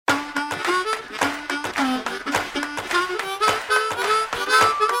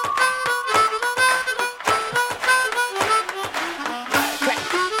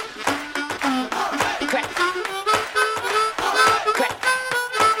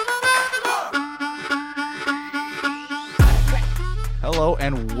Hello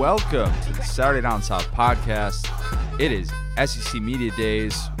and welcome to the Saturday Down South podcast. It is SEC Media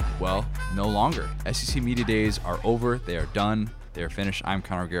Days. Well, no longer. SEC Media Days are over. They are done. They are finished. I'm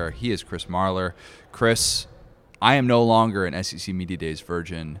Connor Guerra. He is Chris Marler. Chris, I am no longer an SEC Media Days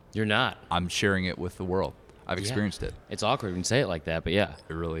virgin. You're not. I'm sharing it with the world. I've experienced it. It's awkward when you say it like that, but yeah.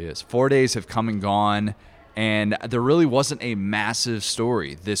 It really is. 4 days have come and gone, and there really wasn't a massive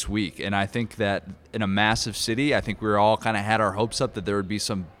story this week. And I think that in a massive city, I think we all kind of had our hopes up that there would be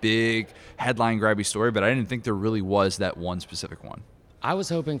some big headline-grabby story, but I didn't think there really was that one specific one. I was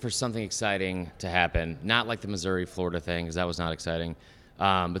hoping for something exciting to happen, not like the Missouri-Florida thing, because that was not exciting,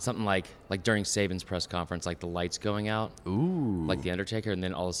 but something like during Saban's press conference, like the lights going out, like The Undertaker, and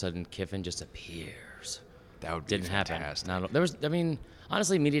then all of a sudden Kiffin just appears. That would be fantastic. Happen.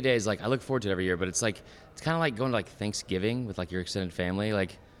 Honestly, Media Day is like, I look forward to it every year, but it's kind of like going to like Thanksgiving with like your extended family.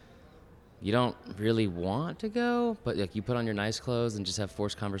 Like, you don't really want to go, but like you put on your nice clothes and just have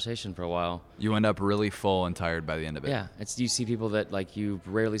forced conversation for a while. You end up really full and tired by the end of it. Yeah, you see people that like you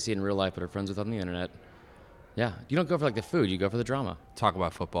rarely see in real life but are friends with on the internet. Yeah, you don't go for like the food, you go for the drama. Talk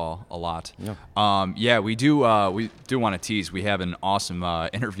about football a lot. Yeah. We do want to tease. We have an awesome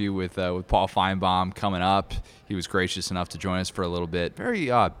interview with Paul Feinbaum coming up. He was gracious enough to join us for a little bit.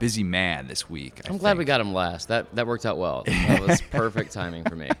 Very busy man this week. I'm glad we got him last. That worked out well. That was perfect timing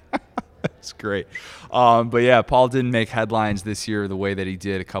for me. That's great. But yeah, Paul didn't make headlines this year the way that he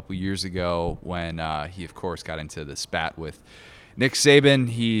did a couple years ago when he, of course, got into the spat with Nick Saban.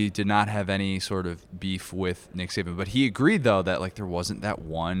 He did not have any sort of beef with Nick Saban, but he agreed, though, that like there wasn't that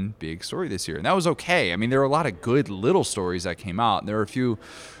one big story this year, and that was okay. I mean, there were a lot of good little stories that came out, and there were a few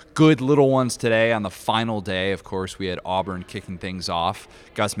good little ones today. On the final day, of course, we had Auburn kicking things off.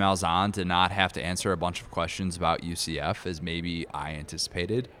 Gus Malzahn did not have to answer a bunch of questions about UCF, as maybe I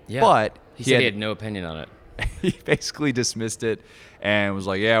anticipated. Yeah, but he said he had no opinion on it. He basically dismissed it and was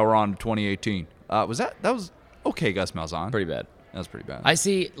like, yeah, we're on to 2018. That was okay, Gus Malzahn. Pretty bad. That was pretty bad. I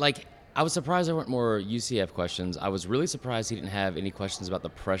see, I was surprised there weren't more UCF questions. I was really surprised he didn't have any questions about the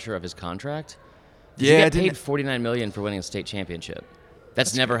pressure of his contract. He got paid $49 million for winning a state championship.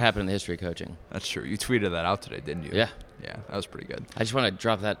 That's never happened in the history of coaching. That's true. You tweeted that out today, didn't you? Yeah. Yeah, that was pretty good. I just want to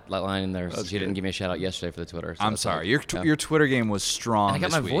drop that line in there since you didn't give me a shout-out yesterday for the Twitter. So I'm sorry. Your Twitter game was strong and I got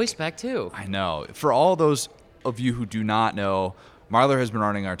this my week. voice back, too. I know. For all those of you who do not know, Marler has been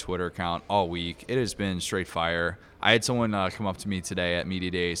running our Twitter account all week. It has been straight fire. I had someone come up to me today at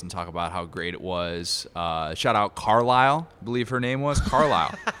Media Days and talk about how great it was. Shout out Carlisle, I believe her name was.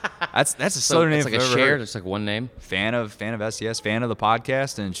 Carlisle. That's a southern name. It's like a shared, it's like one name. Fan of SES, fan of the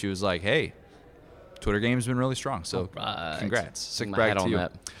podcast, and she was like, hey, Twitter game's been really strong. So congrats. Sick brag to you.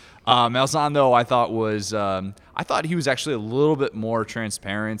 Malzahn, though, I thought he was actually a little bit more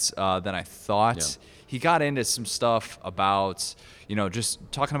transparent than I thought. Yeah. He got into some stuff about, just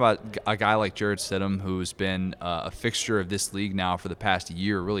talking about a guy like Jarrett Stidham, who's been a fixture of this league now for the past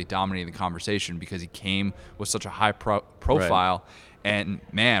year, really dominating the conversation because he came with such a high profile. Right. And,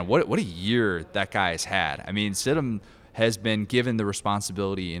 man, what a year that guy has had. I mean, Stidham has been given the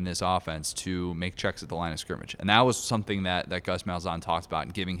responsibility in this offense to make checks at the line of scrimmage. And that was something that Gus Malzahn talked about,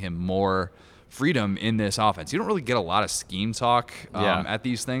 and giving him more freedom in this offense. You don't really get a lot of scheme talk at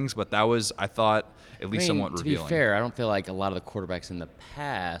these things, but that was, I thought, at least somewhat revealing. To be fair, I don't feel like a lot of the quarterbacks in the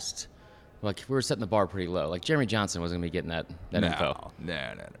past, like we were setting the bar pretty low. Like Jeremy Johnson wasn't going to be getting that info.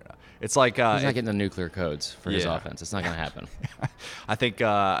 No. It's like he's not getting the nuclear codes for his offense. It's not going to happen. I think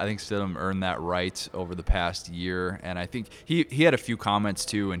Stidham earned that right over the past year, and I think he had a few comments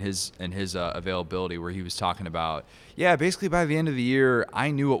too in his availability where he was talking about, basically by the end of the year,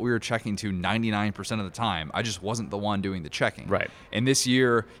 I knew what we were checking to 99% of the time. I just wasn't the one doing the checking. Right. And this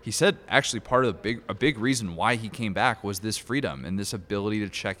year, he said actually part of a big reason why he came back was this freedom and this ability to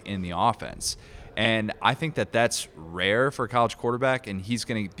check in the offense. And I think that's rare for a college quarterback, and he's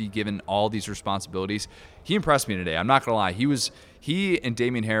going to be given all these responsibilities. He impressed me today. I'm not going to lie. He and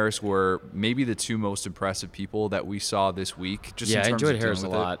Damian Harris were maybe the two most impressive people that we saw this week. I enjoyed Harris a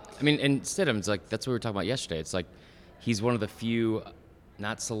lot. I mean, and Stidham, it's like that's what we were talking about yesterday. It's like he's one of the few,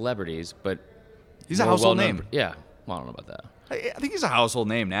 not celebrities, but he's a household name. Yeah. Well, I don't know about that. I think he's a household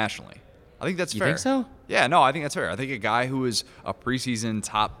name nationally. I think that's fair. You think so? Yeah, no, I think that's fair. I think a guy who is a preseason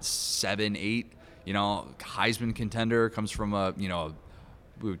top 7, 8, Heisman contender, comes from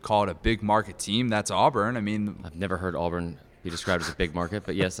we would call it a big market team. That's Auburn. I mean, I've never heard Auburn be described as a big market,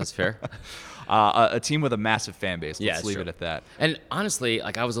 but yes, that's fair. A team with a massive fan base. Let's leave it at that. And honestly,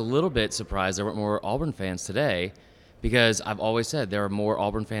 I was a little bit surprised there weren't more Auburn fans today, because I've always said there are more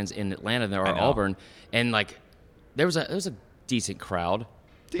Auburn fans in Atlanta than there are Auburn, and there was a decent crowd,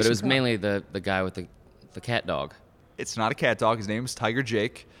 but it was mainly the guy with the cat dog. It's not a cat dog. His name is Tiger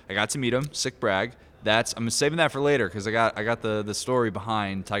Jake. I got to meet him. Sick brag. I'm saving that for later because I got the story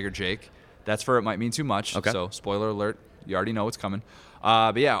behind Tiger Jake. That's for It Might Mean Too Much. Okay. So spoiler alert. You already know what's coming.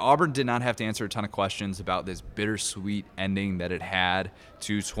 But yeah, Auburn did not have to answer a ton of questions about this bittersweet ending that it had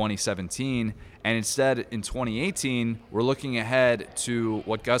to 2017. And instead, in 2018, we're looking ahead to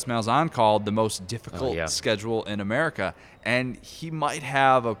what Gus Malzahn called the most difficult schedule in America. And he might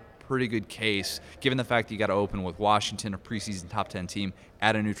have a pretty good case, given the fact that you got to open with Washington, a preseason top 10 team,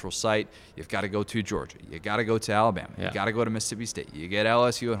 at a neutral site. You've got to go to Georgia. You got to go to Alabama. Yeah. You got to go to Mississippi State. You get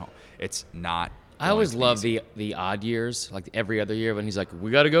LSU at home. It's not. I always love the odd years, like every other year when he's like, we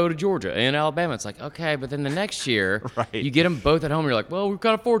got to go to Georgia and Alabama. It's like, okay, but then the next year, Right. you get them both at home. You're like, well, we're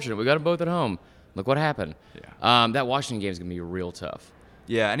kind of fortunate. We got them both at home. Look what happened. Yeah. That Washington game is going to be real tough.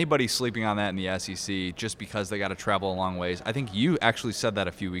 Yeah, anybody sleeping on that in the SEC just because they got to travel a long ways. I think you actually said that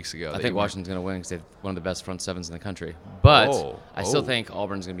a few weeks ago. I think Washington's going to win because they have one of the best front sevens in the country. But I still Oh. think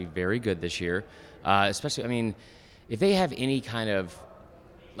Auburn's going to be very good this year. Especially, I mean, if they have any kind of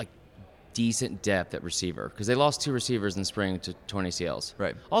like decent depth at receiver, because they lost 2 receivers in spring to torn ACLs.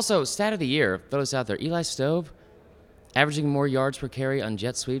 Right. Also, stat of the year, throw this out there. Eli Stove averaging more yards per carry on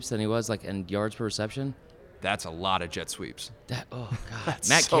jet sweeps than he was like in yards per reception. That's a lot of jet sweeps. Oh God, That's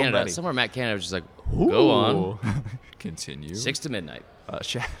Matt so Canada. many. Somewhere Matt Canada was just like, go on, Continue. 6 to midnight.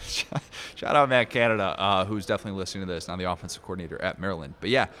 Shout out Matt Canada, who's definitely listening to this, now the offensive coordinator at Maryland. But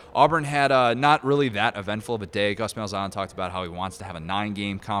yeah, Auburn had not really that eventful of a day. Gus Malzahn talked about how he wants to have a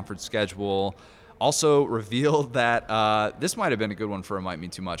 9-game conference schedule. Also revealed that this might have been a good one for It Might Mean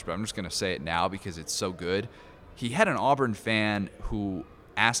Too Much, but I'm just going to say it now because it's so good. He had an Auburn fan who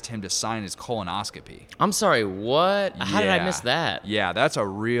asked him to sign his colonoscopy. I'm sorry, what? How did I Yeah. miss that? Yeah, that's a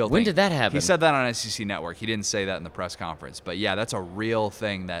real thing. When did that happen? He said that on SEC Network. He didn't say that in the press conference. But yeah, that's a real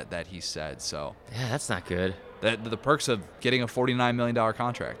thing that he said. So Yeah, that's not good. the perks of getting a $49 million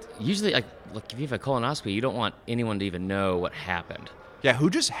contract. Usually, like, look, if you have a colonoscopy, you don't want anyone to even know what happened. Yeah, who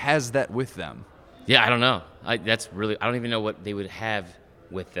just has that with them? Yeah, I don't know. I don't even know what they would have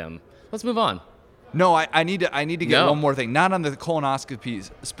with them. Let's move on. No, I need to get No. one more thing. Not on the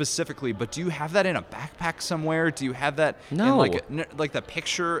colonoscopies specifically, but do you have that in a backpack somewhere? Do you have that No. in like the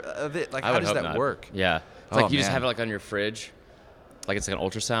picture of it? Like I how would does hope that not. work? Yeah. It's Oh, like you just man. have it like on your fridge. Like it's like an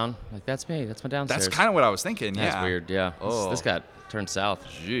ultrasound. Like, that's me. That's my downstairs. That's kind of what I was thinking. That's yeah. weird, yeah. Oh. This got turned south.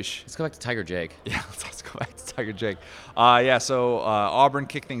 Jeesh. Let's go back to Tiger Jake. Yeah, let's go back to Tiger Jake. So Auburn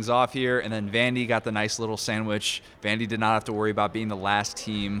kicked things off here, and then Vandy got the nice little sandwich. Vandy did not have to worry about being the last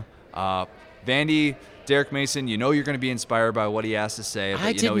team. Vandy, Derek Mason, you know you're going to be inspired by what he has to say. But I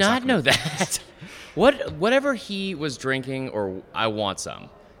you did know he's not gonna- know that. Whatever he was drinking, or I want some,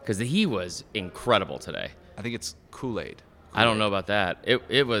 because he was incredible today. I think it's Kool-Aid. I don't know about that.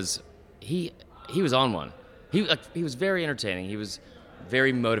 It was he was on one. He was very entertaining. He was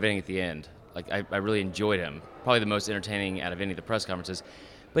very motivating at the end. Like I really enjoyed him. Probably the most entertaining out of any of the press conferences.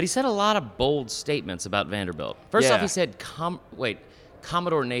 But he said a lot of bold statements about Vanderbilt. First off, Yeah. he said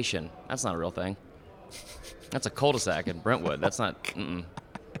Commodore Nation. That's not a real thing. That's a cul-de-sac in Brentwood. That's not.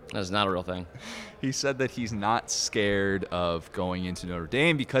 That is not a real thing. He said that he's not scared of going into Notre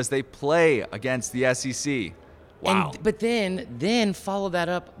Dame because they play against the SEC. Wow. But then follow that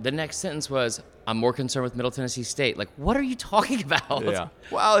up. The next sentence was, I'm more concerned with Middle Tennessee State. Like, what are you talking about? Yeah.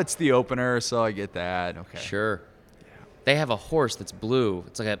 Well, it's the opener, so I get that. Okay. Sure. They have a horse that's blue.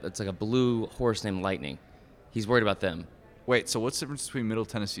 It's like a blue horse named Lightning. He's worried about them. Wait, so what's the difference between Middle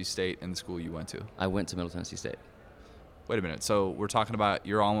Tennessee State and the school you went to? I went to Middle Tennessee State. Wait a minute. So we're talking about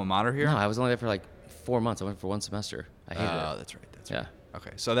your alma mater here? No, I was only there for like 4 months. I went for 1 semester. I hated Oh, it. that's right. That's Yeah. right.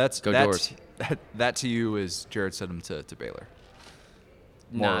 Okay, so that's Go that, Doors. that to you is Jared Stidham to Baylor.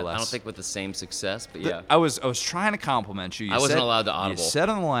 More or Not, less. I don't think with the same success, but yeah. I was trying to compliment you. I wasn't said- allowed to audible. You said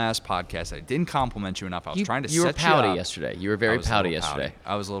on the last podcast I didn't compliment you enough. I was trying to you were set pouty you up. yesterday. You were I very was a pouty little yesterday.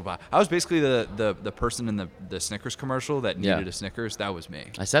 I was a little pouty. I was basically the person in the Snickers commercial that Yeah. needed a Snickers. That was me.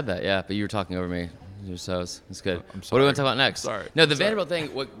 I said that, yeah, but you were talking over me. So it's good. I'm What do sorry. we want to talk about next? Sorry. No, the Sorry. Vanderbilt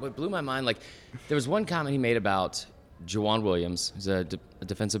thing. What blew my mind, like, there was one comment he made about Jawan Williams, who's a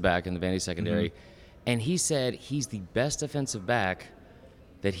defensive back in the Vandy secondary, Mm-hmm. and he said he's the best defensive back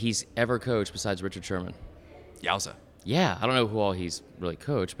that he's ever coached besides Richard Sherman. Yowza. Yeah, I don't know who all he's really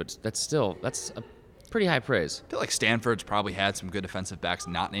coached, but that's a pretty high praise. I feel like Stanford's probably had some good defensive backs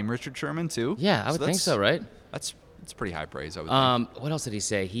not named Richard Sherman too. Yeah, I would think that's- so, right? That's pretty high praise. I would think. What else did he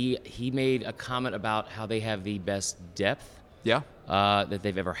say? He made a comment about how they have the best depth Yeah. that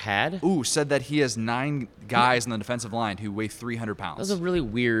they've ever had. Ooh, said that he has 9 guys on the defensive line who weigh 300 pounds. That was a really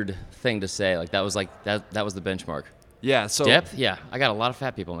weird thing to say. Like that was the benchmark. Yeah, so Depth? Yeah, I got a lot of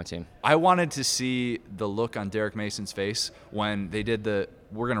fat people on my team. I wanted to see the look on Derek Mason's face when they did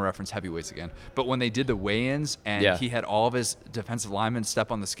we're going to reference heavyweights again, but when they did the weigh-ins and Yeah. he had all of his defensive linemen step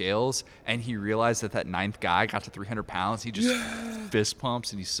on the scales and he realized that ninth guy got to 300 pounds, he just fist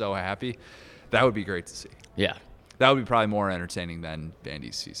pumps and he's so happy. That would be great to see. Yeah. That would be probably more entertaining than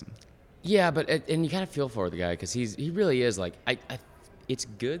Vandy's season. Yeah, but and you kind of feel for the guy because he really is like it's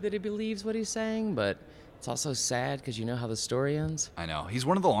good that he believes what he's saying, but it's also sad because you know how the story ends. I know. He's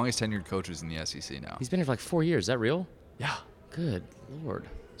one of the longest tenured coaches in the SEC now. He's been here for like 4 years. Is that real? Yeah. Good Lord.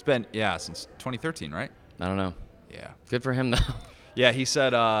 It's been, since 2013, right? I don't know. Yeah. Good for him though. Yeah, he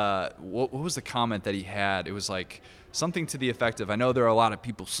said, what was the comment that he had? It was like something to the effect of, I know there are a lot of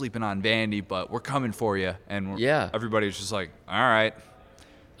people sleeping on Vandy, but we're coming for you. And everybody was just like, all right.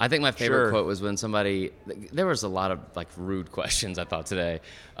 I think my favorite Sure. quote was when there was a lot of like rude questions I thought today.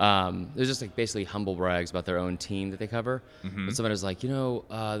 It was just like basically humble brags about their own team that they cover. But somebody was like,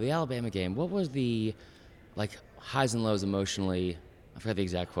 the Alabama game, what was the like highs and lows emotionally? I forgot the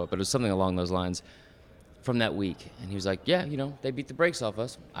exact quote, but it was something along those lines from that week. And he was like, yeah, they beat the brakes off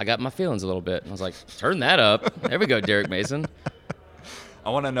us. I got my feelings a little bit. And I was like, turn that up. There we go, Derek Mason. I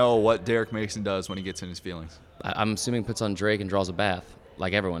want to know what Derek Mason does when he gets in his feelings. I'm assuming puts on Drake and draws a bath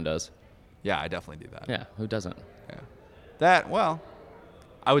like everyone does. Yeah, I definitely do that. Yeah, who doesn't? Yeah.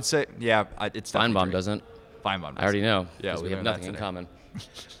 I would say, it's definitely Feinbaum Drake. doesn't. Feinbaum I already know. Yeah, 'cause we have learned that nothing in today. common.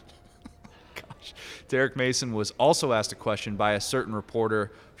 Gosh. Derek Mason was also asked a question by a certain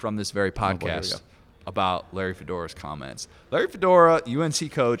reporter from this very boy, here we podcast go. about Larry Fedora's comments. Larry Fedora,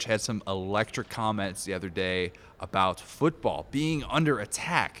 UNC coach, had some electric comments the other day about football being under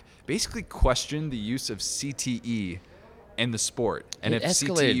attack. Basically questioned the use of CTE in the sport. And It if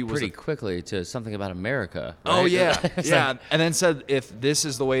escalated CTE was pretty quickly to something about America. Oh, right? yeah. It's yeah. like, And then said if this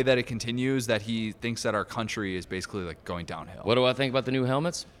is the way that it continues, that he thinks that our country is basically like going downhill. what do I think about the new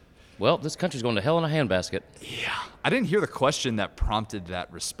helmets? Well, this country's going to hell in a handbasket. Yeah. I didn't hear the question that prompted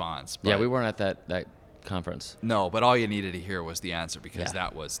that response. Yeah, but- we weren't at that conference. No, but all you needed to hear was the answer because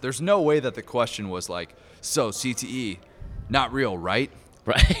there's no way that the question was like, so CTE, not real, right?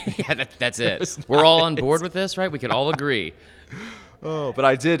 Right? Yeah, that's it. It's We're all not on board with this, right? We can all agree. Oh, but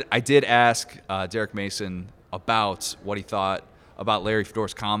I did ask Derek Mason about what he thought about Larry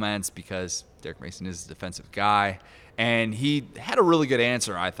Fedora's comments because Derek Mason is a defensive guy, and he had a really good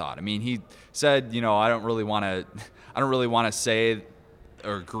answer, I thought. I mean, he said, I don't really want to say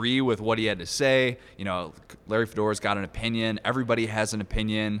or agree with what he had to say. Larry Fedora's got an opinion. Everybody has an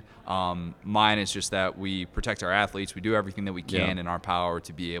opinion. Mine is just that we protect our athletes. We do everything that we can in our power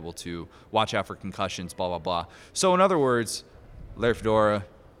to be able to watch out for concussions, blah, blah, blah. So in other words, Larry Fedora,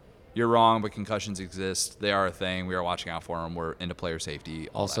 you're wrong, but concussions exist. They are a thing. We are watching out for them. We're into player safety.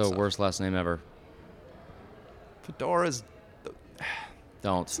 All that Also, stuff. worst last name ever. Fedora's,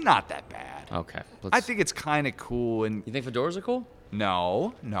 Don't. it's not that bad. Okay. I think it's kind of cool. And You think fedoras are cool?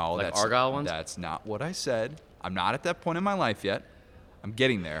 no, Like that's Argyle ones? That's not what I said. I'm not at that point in my life yet. I'm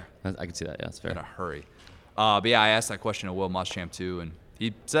getting there I can see that. Yeah, that's in a fair. hurry. But yeah, I asked that question of Will Muschamp too, and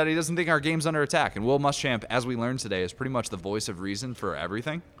he said he doesn't think our game's under attack. And Will Muschamp, as we learned today, is pretty much the voice of reason for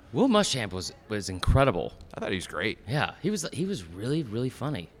everything. Will Muschamp was incredible. I thought he was great. Yeah, he was really, really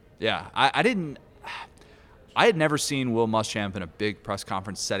funny. Yeah, I had never seen Will Muschamp in a big press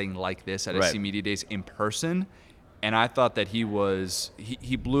conference setting like this at Right. SC Media Days in person, and I thought that he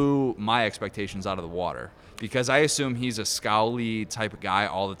blew my expectations out of the water because I assume he's a scowly type of guy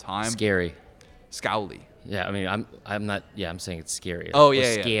all the time. Scary. Scowly. Yeah, I mean, I'm not. Yeah, I'm saying it's scary. Oh, Or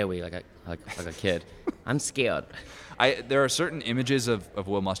yeah, yeah. scary, like a kid. I'm scared. There are certain images of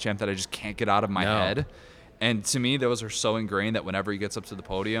Will Muschamp that I just can't get out of my No. head. And to me, those are so ingrained that whenever he gets up to the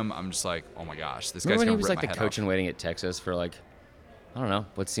podium, I'm just like, oh my gosh, this guy's Remember when going he to was rip like my the head coach off. in waiting at Texas for like, I don't know,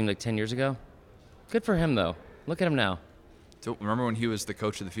 what seemed like 10 years ago? Good for him, though. Look at him now. Remember when he was the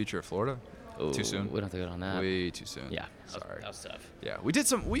coach of the future of Florida? Ooh, Too soon? We don't have to go on that. Way too soon. Yeah. Sorry. That was tough. Yeah, we did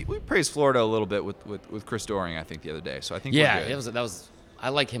we praised Florida a little bit with Chris Doering, I think, the other day. So I think Yeah, we're good. that was. I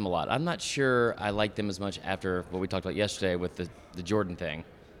like him a lot. I'm not sure I liked him as much after what we talked about yesterday with the Jordan thing.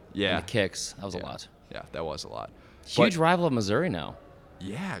 Yeah. And the kicks. That was Yeah. a lot. Yeah, that was a lot. Huge But- rival of Missouri now.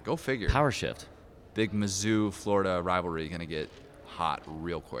 Yeah, go figure. Power shift. Big Mizzou Florida rivalry going to get hot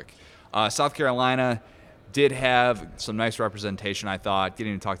real quick. South Carolina did have some nice representation, I thought,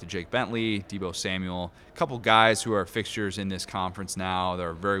 getting to talk to Jake Bentley, Debo Samuel, a couple guys who are fixtures in this conference now.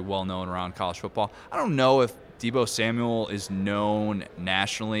 They're very well known around college football. I don't know if Debo Samuel is known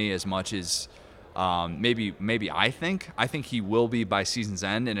nationally as much as Maybe I think he will be by season's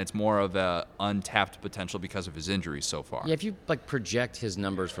end, and it's more of a untapped potential because of his injuries so far. Yeah, if you like project his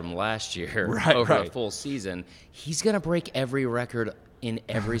numbers from last year Right, over a right. full season, he's gonna break every record in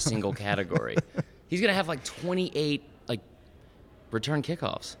every single category. He's gonna have like 28 like return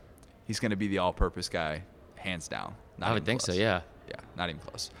kickoffs. He's going to be the all-purpose guy, hands down. Not I would even think so. close. Yeah. Yeah, not even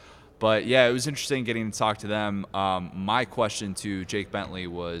close. But yeah, it was interesting getting to talk to them. My question to Jake Bentley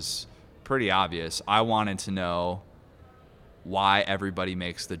was pretty obvious. I wanted to know why everybody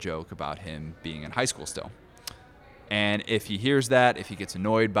makes the joke about him being in high school still. And if he hears that, if he gets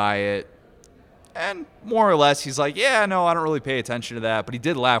annoyed by it, and more or less he's like, yeah, no, I don't really pay attention to that. But he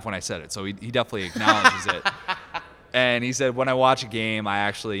did laugh when I said it, so he definitely acknowledges it. And he said, when I watch a game, I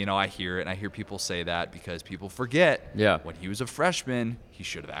actually, I hear it, and I hear people say that because people forget when he was a freshman, he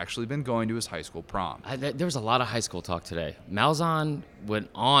should have actually been going to his high school prom. There was a lot of high school talk today. Malzahn went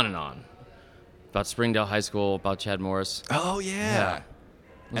on and on about Springdale High School, about Chad Morris. Oh, yeah. It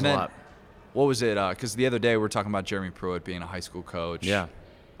was And a then, lot. what was it? Because the other day we were talking about Jeremy Pruitt being a high school coach. Yeah.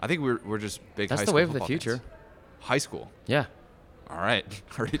 I think we're just big That's high the school wave of the football future. fans. High school. Yeah. All right.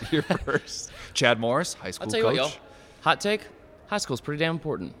 Heard it here first. Chad Morris, high school I'll tell you coach. what, y'all. Hot take, high school's pretty damn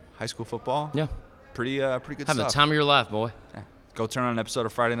important. High school football. Yeah. Pretty good Having stuff. the time of your life, boy. Yeah. Go turn on an episode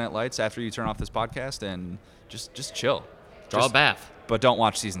of Friday Night Lights after you turn off this podcast and just chill. Draw a bath. But don't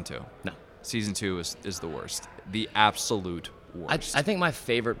watch season 2. No. Season 2 is the worst. The absolute worst. I think my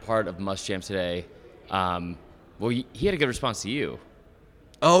favorite part of Muschamp today, he had a good response to you.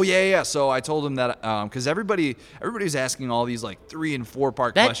 Oh yeah. So I told him that because everybody's asking all these like 3 and 4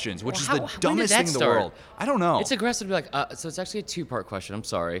 part questions, which is the when did dumbest that thing in the start? world. I don't know. It's aggressive to be like, so it's actually a 2-part question. I'm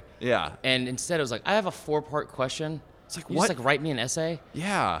sorry. Yeah. And instead it was like, I have a 4-part question. It's like, you what? just like write me an essay?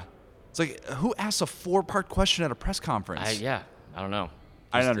 Yeah. It's like, who asks a 4-part question at a press conference? I don't know.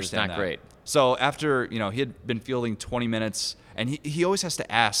 I It's don't understand not that. great. So after he had been fielding 20 minutes, and he always has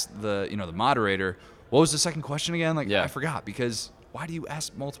to ask the moderator, what was the second question again? Like Yeah. I forgot, because why do you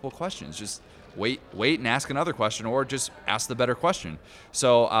ask multiple questions? Just wait and ask another question, or just ask the better question.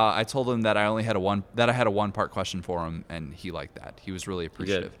 So I told him that I had a 1-part question for him, and he liked that. He was really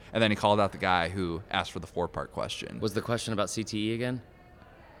appreciative. And then he called out the guy who asked for the 4-part question. Was the question about CTE again?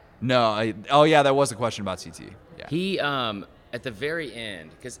 No, that was a question about CT. Yeah. He, at the very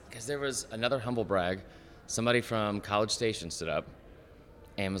end, because there was another humble brag, somebody from College Station stood up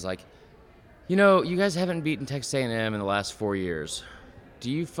and was like, you guys haven't beaten Texas A&M in the last 4 years. Do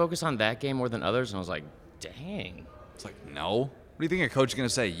you focus on that game more than others? And I was like, dang. It's like, no. What do you think a coach is going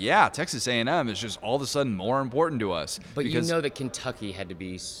to say? Yeah, Texas A&M is just all of a sudden more important to us. But because, you know that Kentucky had to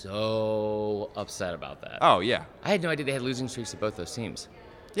be so upset about that. Oh, yeah. I had no idea they had losing streaks to both those teams.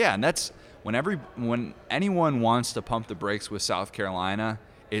 Yeah, and that's when anyone wants to pump the brakes with South Carolina,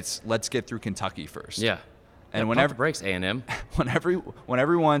 it's let's get through Kentucky first. Yeah. And whenever breaks A&M. when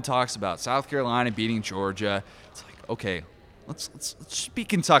everyone talks about South Carolina beating Georgia, it's like, okay, let's just beat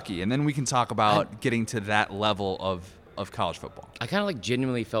Kentucky, and then we can talk about getting to that level of college football. I kind of like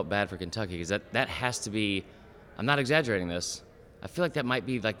genuinely felt bad for Kentucky because that has to be, I'm not exaggerating this, I feel like that might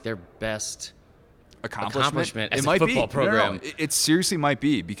be like their best accomplishment as it a might football be. program. No, it seriously might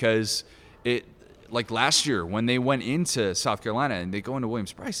be, because it, like last year when they went into South Carolina and they go into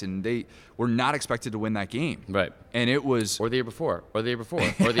Williams-Brice, and they were not expected to win that game. Right. And it was... Or the year before, or the year before,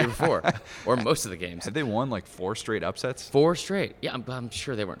 or the year before, or most of the games. Had they won like 4 straight upsets? 4 straight. Yeah, I'm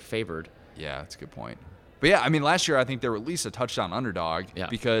sure they weren't favored. Yeah, that's a good point. But yeah, I mean, last year I think they were at least a touchdown underdog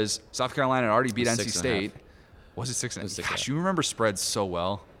because South Carolina had already beat NC State. Was it 6.5? Gosh, you remember spreads so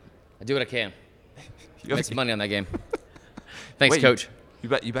well. I do what I can. You Make some money on that game. Thanks, Wait, Coach. You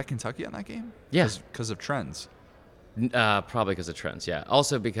bet Kentucky on that game? Yeah. Because of trends. Probably because of trends, yeah.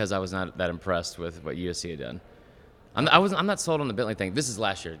 Also because I was not that impressed with what USC had done. I'm not sold on the Bentley thing. This is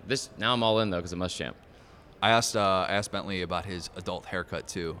last year. Now I'm all in though because of Muschamp. I asked Bentley about his adult haircut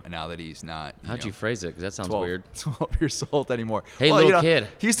too, and now that he's not. How'd you phrase it? Because that sounds 12, weird. 12 years old anymore. Hey, little kid.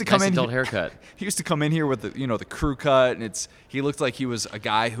 He used to come nice in. adult haircut. He used to come in here with the crew cut, and he looked like he was a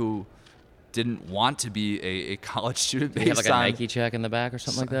guy who didn't want to be a college student. Did he have like a Nike check in the back or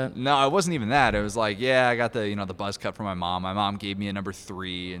something like that? No, it wasn't even that. It was like, yeah, I got the the buzz cut from my mom. My mom gave me a number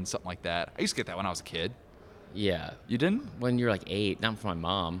 3 and something like that. I used to get that when I was a kid. Yeah. You didn't? When you're like 8, not from my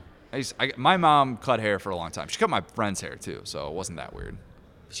mom. My mom cut hair for a long time. She cut my friend's hair too, so it wasn't that weird.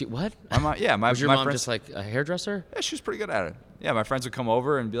 She what? My mom, yeah, Was your my mom friends, just like a hairdresser? Yeah, she was pretty good at it. Yeah, my friends would come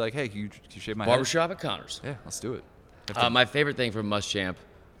over and be like, "Hey, can you shave my Barbershop at Connors. head?" Yeah, let's do it. My favorite thing from Muschamp,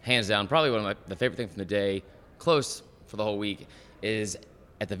 hands down, probably one of the favorite thing from the day, close for the whole week, is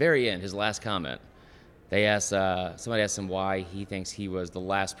at the very end, his last comment. Somebody asked him why he thinks he was the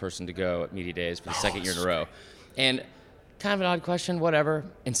last person to go at Media Days for the second year in a row. And kind of an odd question, whatever.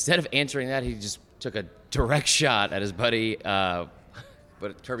 Instead of answering that, he just took a direct shot at his buddy,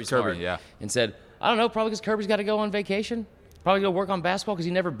 Kirby Smart. Yeah. And said, I don't know, probably because Kirby's got to go on vacation. Probably go work on basketball because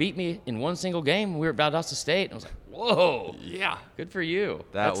he never beat me in one single game. We were at Valdosta State. And I was like, whoa. Yeah. Good for you.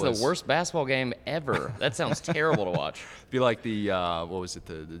 That's the worst basketball game ever. That sounds terrible to watch. Be like the,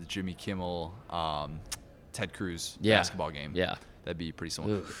 the Jimmy Kimmel, Ted Cruz basketball game. Yeah. That'd be pretty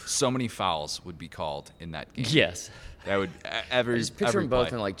similar. Oof. So many fouls would be called in that game. Yes. That would every. I just picture them both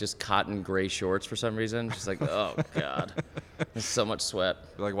play. in like just cotton gray shorts for some reason. Just like, oh God, there's so much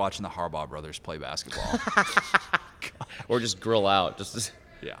sweat. Be like watching the Harbaugh brothers play basketball. Or just grill out. Just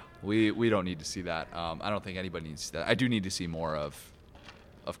Yeah, we don't need to see that. I don't think anybody needs to see that. I do need to see more of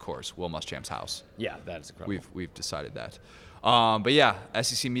course, Will Muschamp's house. yeah, that is incredible. We've decided that. But yeah,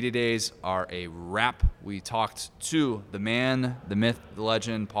 SEC Media Days are a wrap. We talked to the man, the myth, the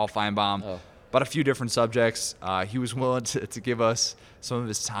legend, Paul Feinbaum, about a few different subjects. He was willing to give us some of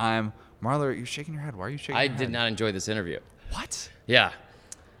his time. Marler, you're shaking your head. Why are you shaking your head? I did not enjoy this interview. What? Yeah,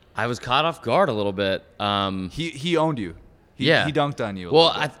 I was caught off guard a little bit. He owned you. He dunked on you.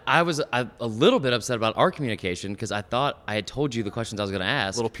 I was a little bit upset about our communication because I thought I had told you the questions I was going to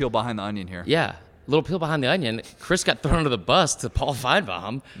ask. A little peel behind the onion here. Yeah. Little peel behind the onion. Chris got thrown under the bus to Paul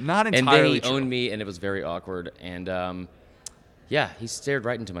Feinbaum. Not entirely And then he true. owned me, and it was very awkward. And, he stared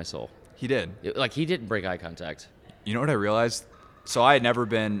right into my soul. He did. He didn't break eye contact. You know what I realized? So I had never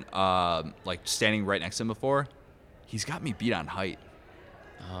been standing right next to him before. He's got me beat on height.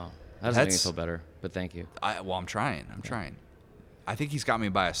 Oh, that doesn't make me feel better, but thank you. I'm trying. I think he's got me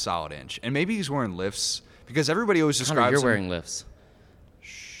by a solid inch. And maybe he's wearing lifts because everybody always describes Hunter, you're him. wearing lifts.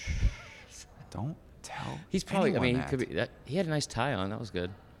 Don't tell. He's probably, anyone he that. could be. He had a nice tie on. That was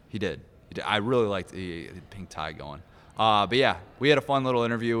good. He did. I really liked the pink tie going. But yeah, we had a fun little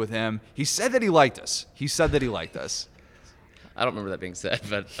interview with him. He said that he liked us. I don't remember that being said,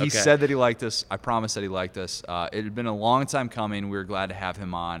 but He said that he liked us. I promise that he liked us. It had been a long time coming. We were glad to have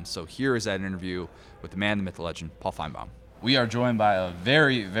him on. So here is that interview with the man, the myth, the legend, Paul Feinbaum. We are joined by a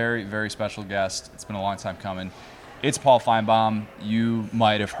very, very, very special guest. It's been a long time coming. It's Paul Feinbaum. You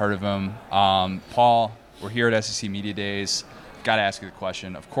might have heard of him. Paul, we're here at SEC Media Days. Got to ask you the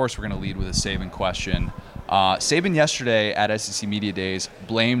question. Of course, we're going to lead with a Saban question. Saban yesterday at SEC Media Days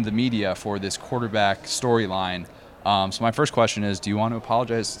blamed the media for this quarterback storyline. So my first question is, do you want to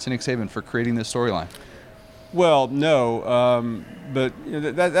apologize to Nick Saban for creating this storyline? Well, no, but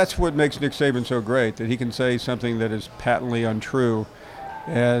that's what makes Nick Saban so great, that he can say something that is patently untrue,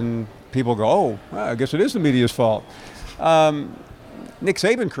 and people go, oh, well, I guess it is the media's fault. Nick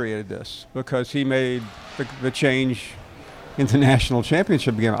Saban created this because he made the change in the national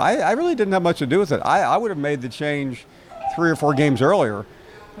championship game. I really didn't have much to do with it. I would have made the change 3 or 4 games earlier.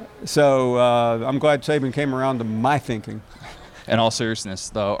 So I'm glad Saban came around to my thinking. In all seriousness,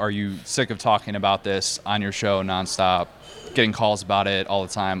 though, are you sick of talking about this on your show nonstop, getting calls about it all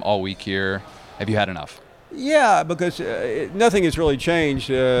the time, all week here? Have you had enough? Yeah, because nothing has really changed.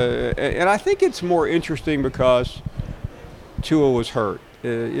 And I think it's more interesting because Tua was hurt.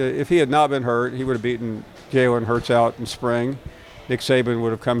 If he had not been hurt, he would have beaten Jalen Hurts out in spring. Nick Saban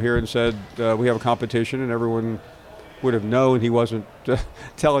would have come here and said, we have a competition, and everyone would have known he wasn't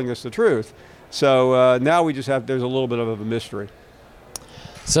telling us the truth. So now we just there's a little bit of a mystery.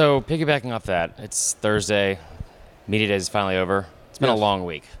 So piggybacking off that, it's Thursday. Media Days is finally over. It's been a long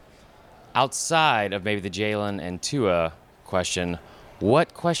week. Outside of maybe the Jalen and Tua question,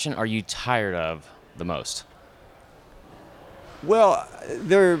 what question are you tired of the most? Well,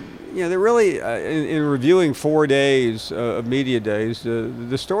 they're really in reviewing 4 days of media days.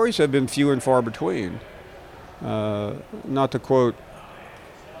 The stories have been few and far between. Not to quote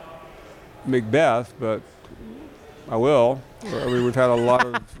Macbeth, but I will. I mean, we've had a lot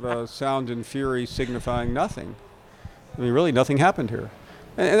of sound and fury signifying nothing. I mean, really, nothing happened here.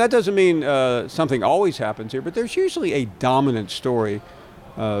 And that doesn't mean something always happens here, but there's usually a dominant story.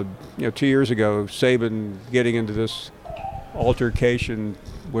 2 years ago, Saban getting into this altercation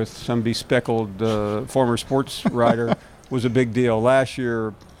with some bespectacled former sports writer was a big deal. Last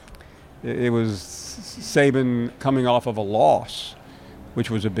year, it was Saban coming off of a loss, which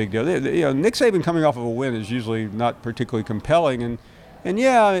was a big deal. Nick Saban coming off of a win is usually not particularly compelling. And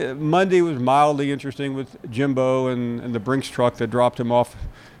yeah, Monday was mildly interesting with Jimbo and the Brinks truck that dropped him off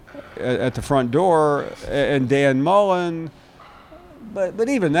at the front door, and Dan Mullen. But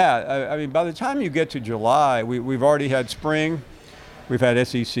even that, I mean, by the time you get to July, we've already had spring. We've had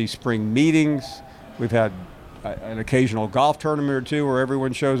SEC spring meetings. We've had an occasional golf tournament or two where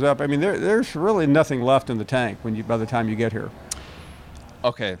everyone shows up. I mean, there's really nothing left in the tank by the time you get here.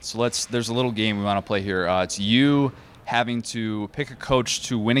 Okay, so there's a little game we want to play here. It's you having to pick a coach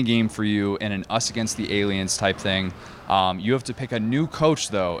to win a game for you in an us against the aliens type thing. You have to pick a new coach,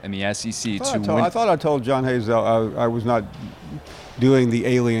 though, in the SEC to win. I thought I told John Hayes I was not doing the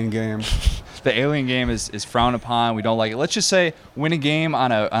alien game. The alien game is frowned upon. We don't like it. Let's just say win a game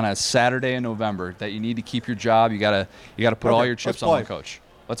on a Saturday in November that you need to keep your job. You gotta put all your chips on one coach.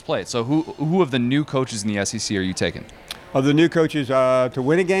 Let's play it. So who of the new coaches in the SEC are you taking? Of the new coaches to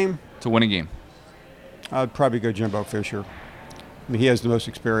win a game? To win a game. I'd probably go Jimbo Fisher. I mean, he has the most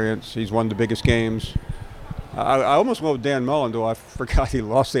experience. He's won the biggest games. I almost went with Dan Mullen, though I forgot he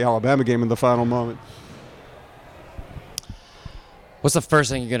lost the Alabama game in the final moment. What's the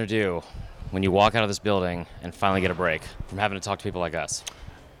first thing you're going to do when you walk out of this building and finally get a break from having to talk to people like us?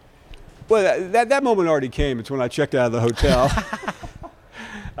 Well, that moment already came. It's when I checked out of the hotel.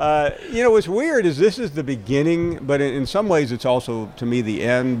 What's weird is this is the beginning, but in some ways it's also, to me, the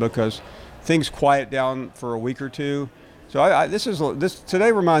end, because things quiet down for a week or two. So this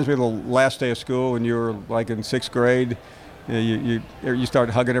today reminds me of the last day of school when you were like in 6th grade. You start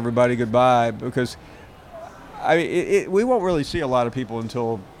hugging everybody goodbye, because we won't really see a lot of people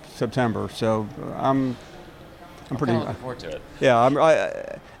until September. So I'm pretty looking forward to it.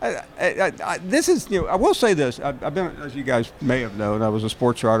 Yeah, this is, I will say this. I've been, as you guys may have known, I was a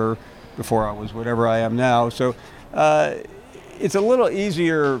sports writer before I was whatever I am now. So it's a little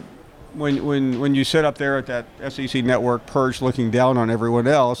easier when you sit up there at that SEC network perch looking down on everyone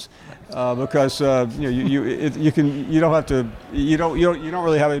else, because you don't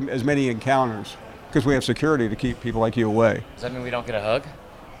really have as many encounters because we have security to keep people like you away. Does that mean we don't get a hug?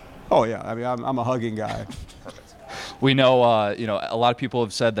 Oh yeah, I mean I'm a hugging guy. Perfect. We know, a lot of people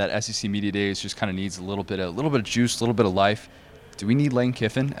have said that SEC Media Days just kind of needs a little bit of juice, a little bit of life. Do we need Lane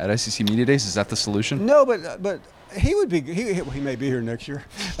Kiffin at SEC Media Days? Is that the solution? No, but he would be. He may be here next year.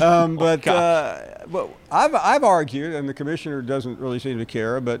 But I've argued, and the commissioner doesn't really seem to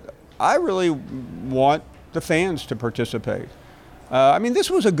care. But I really want the fans to participate. I mean, this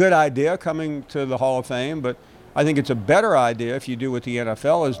was a good idea coming to the Hall of Fame, but I think it's a better idea if you do what the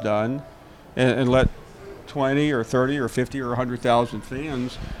NFL has done, and let 20 or 30 or 50 or 100,000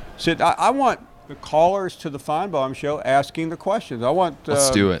 fans sit. I want the callers to the Feinbaum Show asking the questions. I want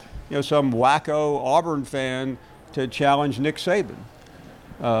let's do it. Some wacko Auburn fan to challenge Nick Saban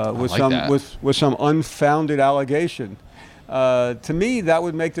with some unfounded allegation. To me, that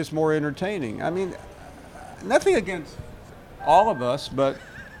would make this more entertaining. I mean, nothing against all of us, but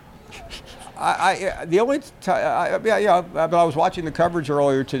I was watching the coverage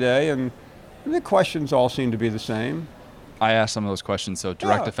earlier today, and the questions all seem to be the same. I asked some of those questions, so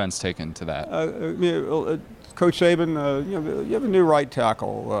direct defense taken to that. Coach Saban, you have a new right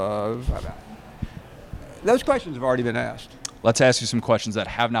tackle. Those questions have already been asked. Let's ask you some questions that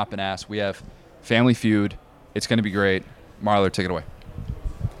have not been asked. We have Family Feud. It's going to be great. Marler, take it away.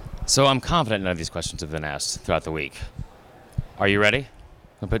 So I'm confident none of these questions have been asked throughout the week. Are you ready?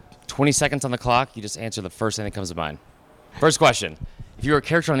 I'll put 20 seconds on the clock. You just answer the first thing that comes to mind. First question. If you were a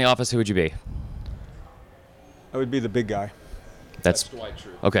character on The Office, who would you be? I would be the big guy. That's Dwight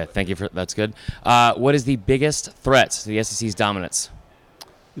Schrute. Okay, thank you. That's good. What is the biggest threat to the SEC's dominance?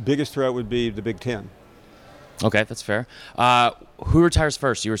 The biggest threat would be the Big Ten. Okay, that's fair. Who retires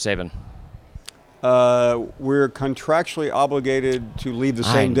first, you or Saban? We're contractually obligated to leave the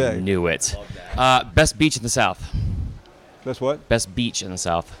same day. I knew it. Best beach in the South? Best what? Best beach in the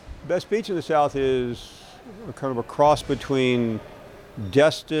South. Best beach in the South is kind of a cross between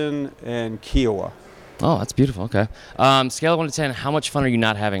Destin and Kiowa. Oh, that's beautiful. Okay. Scale of 1 to 10, how much fun are you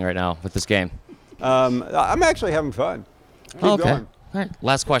not having right now with this game? I'm actually having fun. Keep okay. going. All right.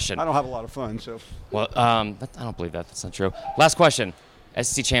 Last question. I don't have a lot of fun, so. Well, I don't believe that. That's not true. Last question.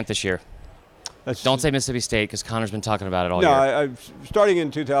 SEC champ this year. Don't say Mississippi State, because Connor's been talking about it all year. No, starting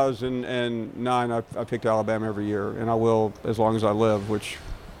in 2009, I picked Alabama every year, and I will as long as I live, which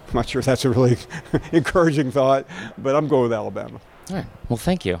I'm not sure if that's a really encouraging thought, but I'm going with Alabama. All right. Well,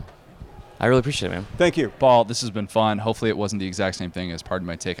 thank you. I really appreciate it, man. Thank you. Paul, this has been fun. Hopefully it wasn't the exact same thing as Pardon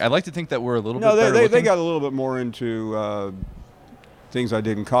My Take. I'd like to think that we're a little bit better looking. They got a little bit more into things I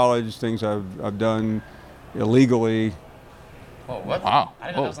did in college, things I've done illegally. Oh, what? Wow. I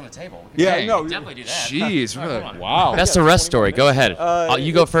didn't know that was on the table. Yeah, no. Definitely do that. Jeez. Really? Wow. Best arrest story. Go ahead.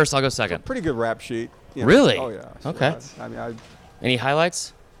 You go first. I'll go second. Pretty good rap sheet. Really? Oh, yeah. Okay. I mean, Any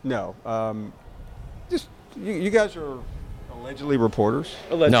highlights? No. Just you guys are allegedly reporters.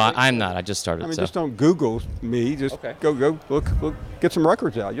 No, I'm not. I just started. I mean, so. just don't Google me. Just go look, get some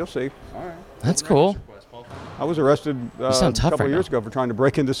records out. You'll see. All right. That's cool. I was arrested a sound tough couple right of years now. ago for trying to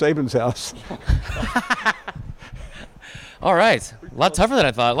break into Saban's house. All right. A lot tougher than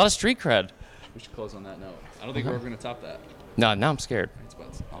I thought. A lot of street cred. We should close on that note. I don't think we're ever going to top that. No, now I'm scared.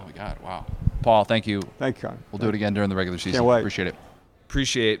 Oh my God! Wow. Paul, thank you. Thank you, Connor. We'll do it again during the regular season. Can't wait. Appreciate it.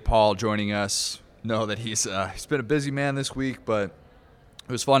 Appreciate Paul joining us. Know that he's been a busy man this week, but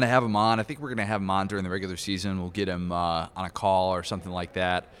it was fun to have him on. I think we're going to have him on during the regular season. We'll get him on a call or something like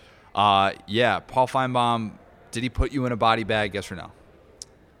that. Yeah, Paul Feinbaum, did he put you in a body bag, yes or no?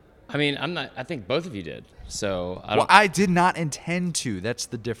 I mean, I'm not. I think both of you did. So I Well, don't. I did not intend to. That's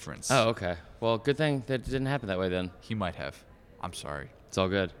the difference. Oh, okay. Well, good thing that it didn't happen that way then. He might have. I'm sorry. It's all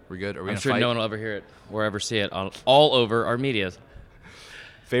good. We're good? Are we I'm gonna sure fight? no one will ever hear it or ever see it all over our media.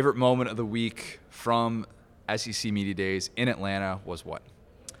 Favorite moment of the week from SEC Media Days in Atlanta was what?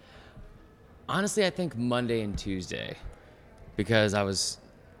 Honestly, I think Monday and Tuesday, because I was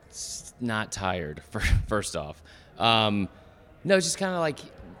not tired. First off, no, it's just kind of like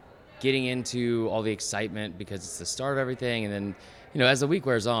getting into all the excitement because it's the start of everything, and then as the week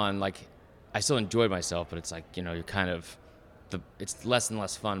wears on, like I still enjoyed myself, but it's like you're kind of it's less and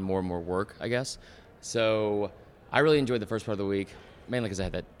less fun, more and more work, I guess. So I really enjoyed the first part of the week, mainly because I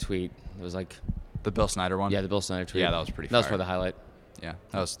had that tweet. It was like, The Bill Snyder one? yeah, the Bill Snyder tweet. Yeah, that was pretty That was fire. probably the highlight. Yeah,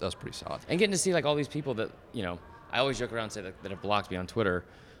 that was pretty solid. And getting to see like all these people that I always joke around and say that have blocked me on Twitter,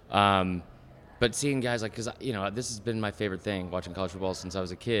 but seeing guys like, because this has been my favorite thing, watching college football since I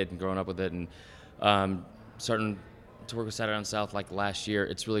was a kid and growing up with it, and starting to work with Saturday Down South like last year.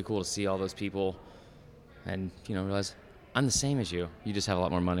 It's really cool to see all those people, and realize I'm the same as you. You just have a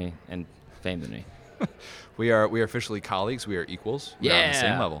lot more money and fame than me. We are officially colleagues. We are equals. We're on the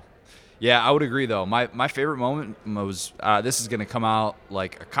same Yeah. level. Yeah, I would agree though. My favorite moment was this is going to come out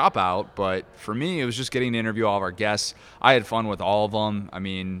like a cop out, but for me it was just getting to interview all of our guests. I had fun with all of them. I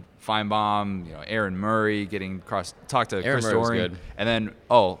mean, Feinbaum, Aaron Murray, talk to Aaron Chris Murray was Doring, good. and then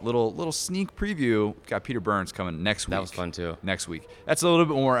little sneak preview. Got Peter Burns coming next week. That was fun too. Next week. That's a little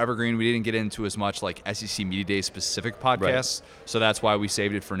bit more evergreen. We didn't get into as much like SEC Media Day specific podcasts, so that's why we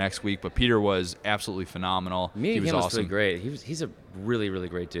saved it for next week. But Peter was absolutely phenomenal. Me he and was him was awesome. really great. He's a really, really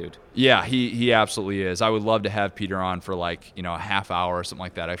great dude. Yeah, he absolutely is. I would love to have Peter on for like a half hour or something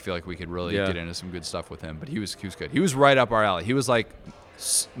like that. I feel like we could really Yeah. get into some good stuff with him. But he was good. He was right up our alley. He was like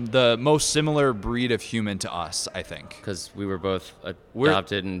the most similar breed of human to us, I think. Because we were both We're-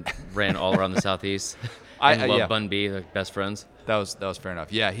 adopted and ran all around the Southeast. I- and loved yeah. Bun B, like best friends. That was fair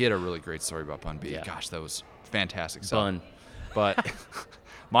enough. Yeah, he had a really great story about Bun B. Yeah. Gosh, that was fantastic. Bun. But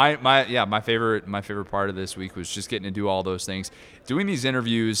my favorite part of this week was just getting to do all those things, doing these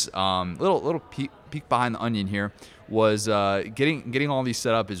interviews. Little peek behind the onion here was getting all these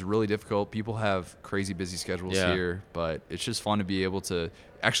set up is really difficult. People have crazy busy schedules Yeah. here, but it's just fun to be able to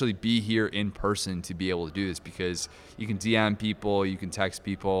actually be here in person to be able to do this, because you can DM people, you can text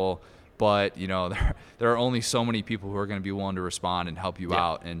people, but there are only so many people who are going to be willing to respond and help you Yeah.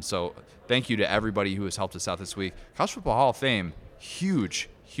 out. And so thank you to everybody who has helped us out this week. College Football Hall of Fame, huge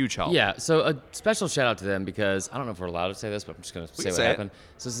help. Yeah, so a special shout out to them, because I don't know if we're allowed to say this, but I'm just going to say can what say it. happened.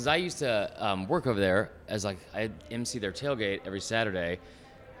 So since I used to work over there as I MC their tailgate every Saturday,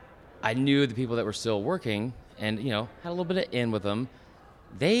 I knew the people that were still working and, had a little bit of in with them.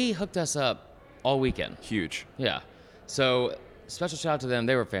 They hooked us up all weekend. Huge. Yeah. So special shout out to them.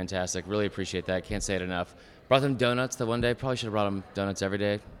 They were fantastic. Really appreciate that. Can't say it enough. Brought them donuts the one day. Probably should have brought them donuts every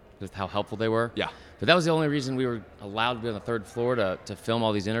day with how helpful they were. Yeah. But that was the only reason we were allowed to be on the third floor to film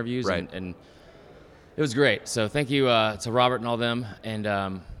all these interviews. Right. And it was great. So thank you to Robert and all them. And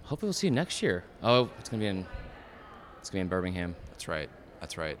hopefully we'll see you next year. Oh, it's gonna be in Birmingham. That's right.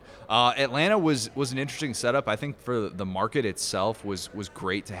 Atlanta was an interesting setup. I think for the market itself was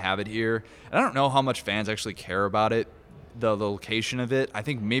great to have it here. And I don't know how much fans actually care about it, the location of it. I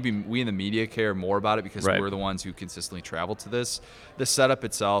think maybe we in the media care more about it because Right. we're the ones who consistently travel to this. The setup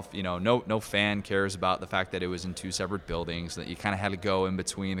itself, no fan cares about the fact that it was in two separate buildings, that you kind of had to go in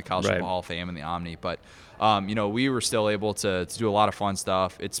between the College Right. Football Hall of Fame and the Omni. But we were still able to do a lot of fun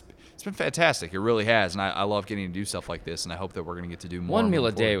stuff. It's been fantastic. It really has, and I love getting to do stuff like this, and I hope that we're going to get to do more. One meal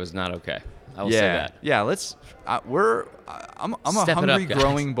a moving day forward. was not okay. I will say that. Yeah, let's. I'm a Step it up, hungry, guys.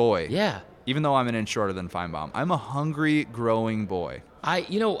 growing boy. Yeah. Even though I'm an inch shorter than Feinbaum, I'm a hungry, growing boy. I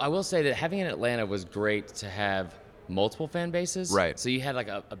will say that having in Atlanta was great to have multiple fan bases. Right. So you had like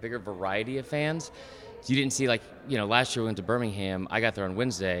a bigger variety of fans. You didn't see last year we went to Birmingham. I got there on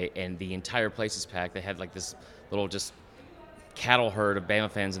Wednesday and the entire place is packed. They had like this little just cattle herd of Bama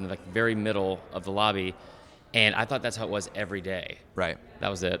fans in the very middle of the lobby. And I thought that's how it was every day. Right. That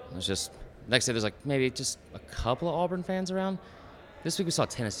was it. It was just, next day there's maybe just a couple of Auburn fans around. This week we saw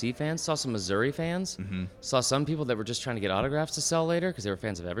Tennessee fans, saw some Missouri fans, saw some people that were just trying to get autographs to sell later because they were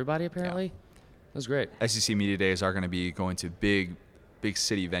fans of everybody apparently. It was great. SEC Media Days are going to be going to big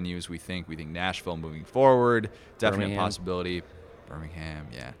city venues. We think Nashville moving forward, definitely Birmingham. a possibility. Birmingham,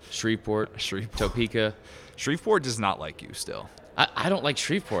 yeah. Shreveport, Topeka. Shreveport does not like you still. I don't like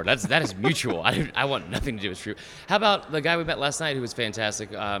Shreveport. That is mutual. I want nothing to do with Shreveport. How about the guy we met last night who was fantastic?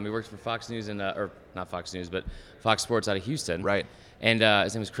 He works for Fox News or not Fox News, but Fox Sports out of Houston. Right. And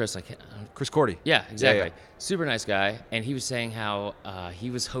his name was Chris. Chris Cordy. Yeah, exactly. Yeah. Super nice guy. And he was saying how he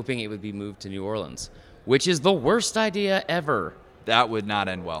was hoping it would be moved to New Orleans, which is the worst idea ever. That would not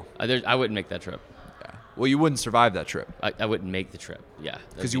end well. I wouldn't make that trip. Yeah. Well, you wouldn't survive that trip I wouldn't make the trip. Yeah.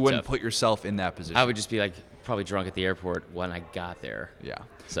 because you wouldn't put yourself in that position. I would just be like probably drunk at the airport when I got there. Yeah.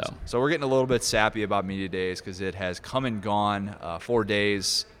 So we're getting a little bit sappy about Media Days because it has come and gone. 4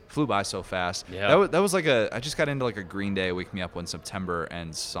 days flew by so fast. Yeah. That was like I just got into like a Green Day Wake Me Up When September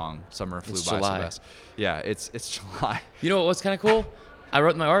Ends song. Summer flew It's by July. so fast. Yeah, it's July. You know what's kind of cool? I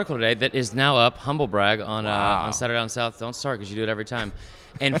wrote my article today that is now up, humble brag, on Wow. on Saturday Down South. Don't start because you do it every time.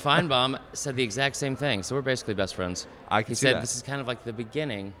 And Feinbaum said the exact same thing. So we're basically best friends. I can he see said that. this is kind of like the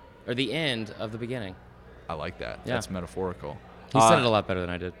beginning or the end of the beginning. I like that. Yeah. That's metaphorical. He said it a lot better than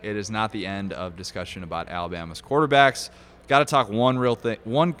I did. It is not the end of discussion about Alabama's quarterbacks. Got to talk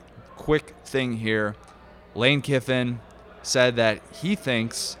one quick thing here. Lane Kiffin said that he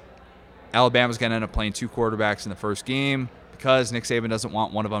thinks Alabama's going to end up playing 2 quarterbacks in the first game because Nick Saban doesn't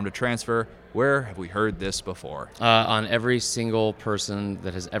want one of them to transfer. Where have we heard this before? On every single person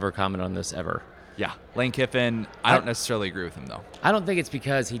that has ever commented on this ever. Yeah, Lane Kiffin, I don't necessarily agree with him, though. I don't think it's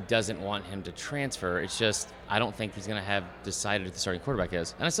because he doesn't want him to transfer. It's just I don't think he's going to have decided who the starting quarterback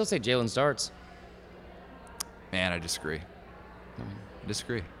is. And I still say Jalen starts. Man, I disagree. I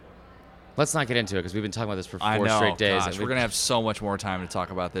disagree. Let's not get into it because we've been talking about this for 4 I know, straight days. gosh, we're going to have so much more time to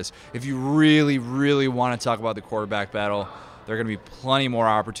talk about this. If you really, really want to talk about the quarterback battle, there are going to be plenty more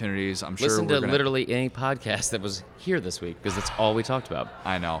opportunities. I'm sure Listen we're to gonna, literally any podcast that was here this week because that's all we talked about.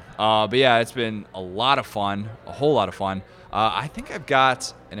 I know. But yeah, it's been a lot of fun, a whole lot of fun. I think I've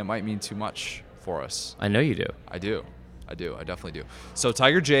got, and it might mean too much for us. I know you do. I do. I definitely do. So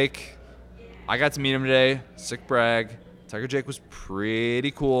Tiger Jake, I got to meet him today. Sick brag. Tiger Jake was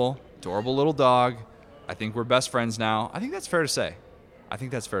pretty cool. Adorable little dog. I think we're best friends now. I think that's fair to say.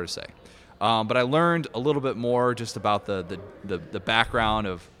 But I learned a little bit more just about the background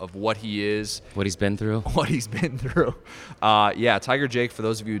of what he is, What he's been through. what he's been through. Yeah, Tiger Jake, for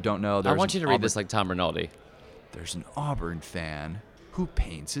those of you who don't know, I want you to read this like Tom Rinaldi. there's an Auburn fan who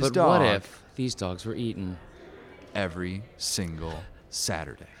paints his But dog what if these dogs were eaten? every single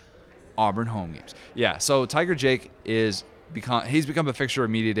Saturday. Auburn home games. Yeah, so Tiger Jake he's become a fixture of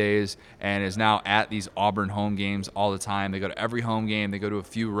Media Days and is now at these Auburn home games all the time. They go to every home game. They go to a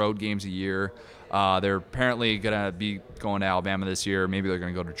few road games a year. They're apparently going to be going to Alabama this year. Maybe they're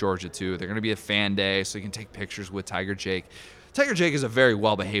going to go to Georgia too. They're going to be a fan day so you can take pictures with Tiger Jake. Tiger Jake is a very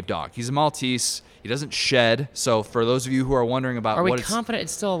well-behaved dog. He's a Maltese. He doesn't shed. So for those of you who are wondering about Are we what it's, confident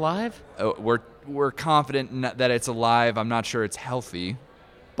it's still alive? we're confident that it's alive. I'm not sure it's healthy,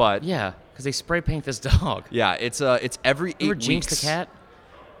 but Yeah, because they spray paint this dog. yeah, it's every 8 Remember weeks. Jinx the cat?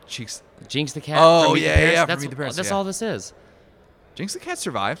 Jinx, Jinx the cat? Oh, from Meet the yeah, Parents? yeah, from That's, Meet the Parents, that's yeah. all this is. Jinx the cat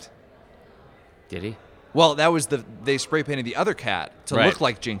survived. Did he? Well, that was they spray painted the other cat to Right. look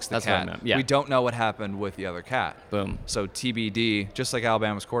like Jinx the That's what I cat. meant, yeah. We don't know what happened with the other cat. Boom. So TBD, just like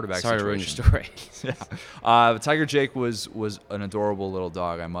Alabama's quarterback Sorry to ruin your situation. story. Yeah. Tiger Jake was an adorable little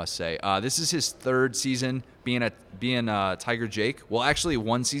dog, I must say. This is his 3rd season being Tiger Jake. Well, actually,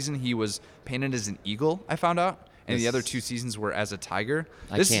 1 season he was painted as an eagle, I found out, and the This- other 2 seasons were as a tiger.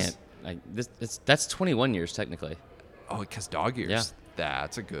 I This can't. That's 21 years technically. Oh, because dog ears. Yeah.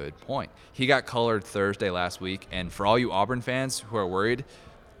 That's a good point. He got colored Thursday last week, and for all you Auburn fans who are worried,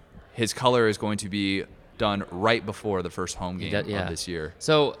 his color is going to be done right before the first home game of this year.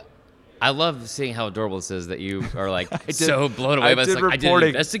 So I love seeing how adorable this is that you are like did- so blown away I by this. did Like, I did reporting.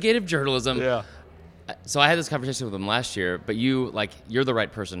 investigative journalism. So I had this conversation with him last year, but you're the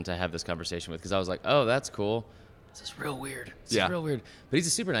right person to have this conversation with because I was like, oh, that's cool. This is real weird. This Yeah. is real weird. But he's a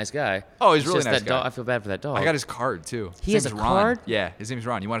super nice guy. Oh, he's It's really just nice that guy. dog, I feel bad for that dog. I got his card, too. He His has name's a Ron. card? Yeah, his name's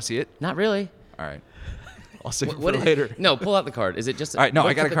Ron. You want to see it? Not really. All right. I'll save it What for is- later. No, pull out the card. Is it just? All right, no, what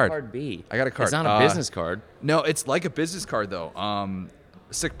I got could a card. The card be? I got a card. It's not a business card. No, it's like a business card, though.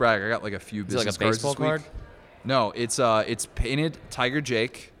 Sick brag. I got like a few Is it like business a cards baseball this week. card? No, it's painted Tiger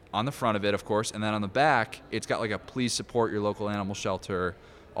Jake on the front of it, of course, and then on the back, it's got like a please support your local animal shelter,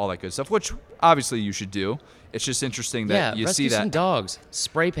 all that good stuff, which obviously you should do. It's just interesting that Yeah, you rescue see some that dogs.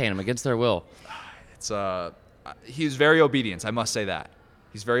 Spray paint them against their will. it's he's very obedient. I must say that.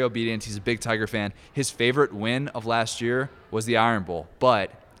 He's very obedient. He's a big Tiger fan. His favorite win of last year was the Iron Bowl,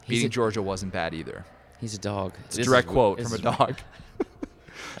 but beating Georgia wasn't bad either. He's a dog. It's a direct quote from a dog.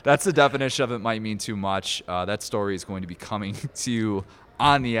 That's the definition of it might mean too much. That story is going to be coming to you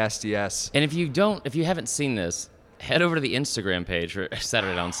on the SDS. And if you haven't seen this, head over to the Instagram page for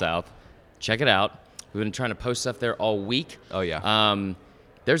Saturday Down South. Check it out. We've been trying to post stuff there all week. Oh, yeah.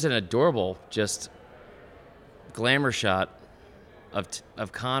 There's an adorable just glamour shot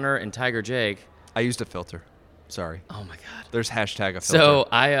of Connor and Tiger Jake. I used a filter. Sorry. Oh, my God. There's hashtag a filter.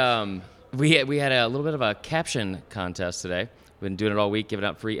 So we had a little bit of a caption contest today. We've been doing it all week, giving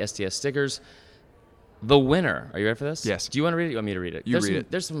out free SDS stickers. The winner. Are you ready for this? Yes. Do you want to read it? You want me to read it? You read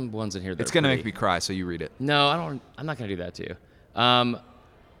it. There's some ones in here that It's are going to pretty. make me cry, so you read it. No, I don't. I'm not going to do that to you.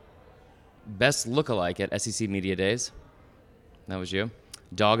 Best lookalike at SEC Media Days. That was you.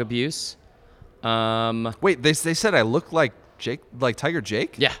 Dog abuse. Wait, they said I look like Tiger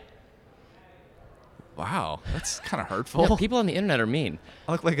Jake? Yeah. Wow, that's kind of hurtful. Yeah, people on the internet are mean.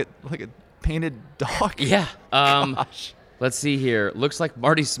 I look like a painted dog. Yeah. Gosh. Let's see here. Looks like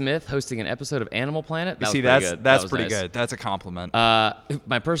Marty Smith hosting an episode of Animal Planet. You That see, was pretty good. that's That was pretty nice. good. That's a compliment.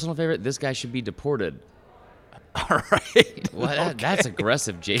 My personal favorite. This guy should be deported. All right. What? That's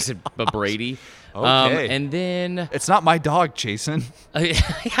aggressive, Jason Brady. Okay. And then It's not my dog, Jason.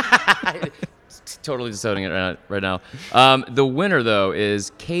 totally disowning it right now. The winner though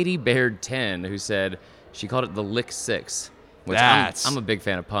is Katie Baird 10, who said she called it the Lick 6. Which I'm a big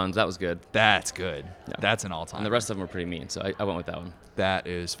fan of puns. That was good. That's good. Yeah. That's an all-time. And the rest of them were pretty mean, so I went with that one. That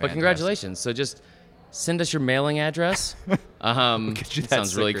is fantastic. But congratulations. So just send us your mailing address. Get you It that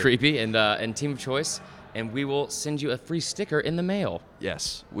sounds really sticker. creepy. And team of choice. And we will send you a free sticker in the mail.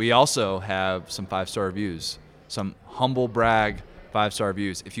 Yes. We also have some 5-star reviews, some humble brag 5-star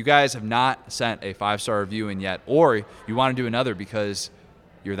reviews. If you guys have not sent a 5-star review in yet, or you want to do another because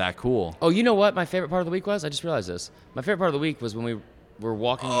you're that cool. Oh, you know what my favorite part of the week was? I just realized this. My favorite part of the week was when we were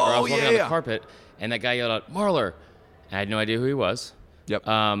walking, or I was walking on the carpet, and that guy yelled out, Marler. And I had no idea who he was. Yep.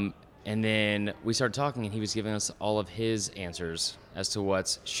 And then we started talking, and he was giving us all of his answers as to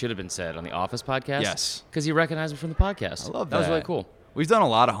what should have been said on the Office podcast. Yes. Because he recognized him from the podcast. I love that. That was really cool. We've done a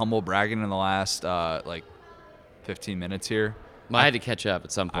lot of humble bragging in the last 15 minutes here. Well, I had to catch up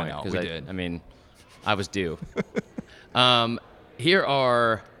at some point. know, 'cause we did. I mean, I was due. Here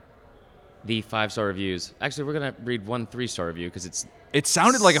are the 5-star reviews. Actually, we're going to read one 3-star review because it's It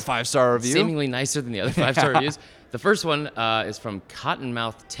sounded like a 5-star review. seemingly nicer than the other 5-star reviews. The first one is from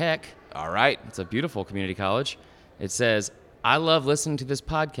Cottonmouth Tech. All right. It's a beautiful community college. It says, I love listening to this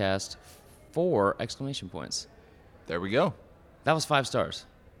podcast. 4 exclamation points. There we go. That was 5 stars.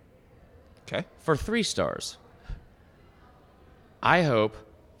 Okay. For 3 stars, I hope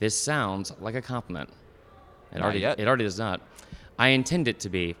this sounds like a compliment. Not yet. It already does not. I intend it to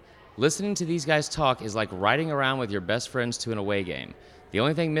be. Listening to these guys talk is like riding around with your best friends to an away game. The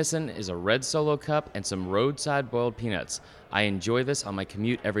only thing missing is a red Solo cup and some roadside boiled peanuts. I enjoy this on my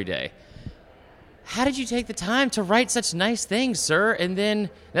commute every day. How did you take the time to write such nice things, sir? And then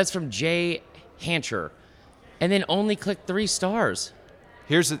that's from Jay Hancher. And then only click 3 stars.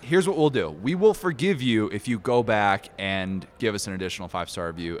 Here's what we'll do. We will forgive you if you go back and give us an additional 5-star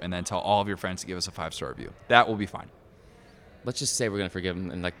review and then tell all of your friends to give us a 5-star review. That will be fine. Let's just say we're going to forgive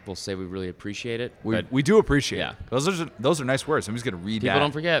them, and we'll say we really appreciate it. but We do appreciate Yeah. it. Those are nice words. I'm just going to read people that.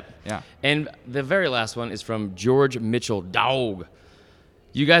 don't forget. Yeah. And the very last one is from George Mitchell Dog.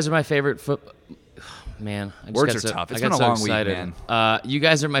 You guys are my favorite Man, I just Words got are so, tough. It's I got been a so long week, excited. man. You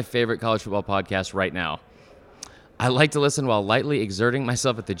guys are my favorite college football podcast right now. I like to listen while lightly exerting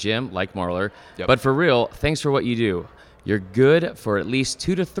myself at the gym, like Marler. Yep. But for real, thanks for what you do. You're good for at least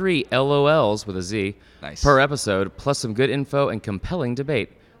 2 to 3 LOLs with a Z Nice. per episode, plus some good info and compelling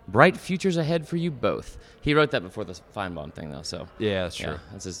debate. Bright futures ahead for you both. He wrote that before the Feinbaum thing, though. So Yeah, that's true. yeah,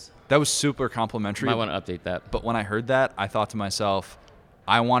 that's his. That was super complimentary. Might want to update that. But when I heard that, I thought to myself,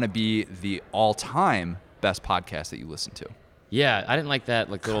 I want to be the all-time best podcast that you listen to Yeah, I didn't like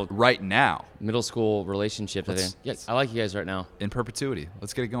that little right now middle school relationship thing. Yeah, I like you guys right now. in perpetuity.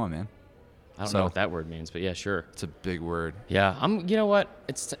 Let's get it going, man. I don't So- know what that word means, but yeah, sure. It's a big word. Yeah, You know what?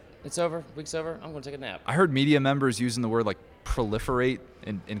 It's over. Week's over. I'm gonna take a nap. I heard media members using the word like proliferate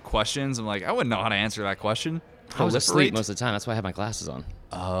in questions. I'm like, I wouldn't know how to answer that question. I was asleep Proliferate? most of the time. That's why I had my glasses on.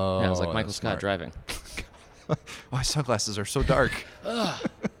 Oh, Yeah, I was like Michael that's Scott smart. driving. My sunglasses are so dark.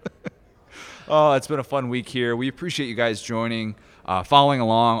 Oh, it's been a fun week here. We appreciate you guys joining, following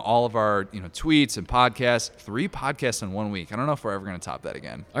along all of our tweets and podcasts. 3 podcasts in 1 week. I don't know if we're ever going to top that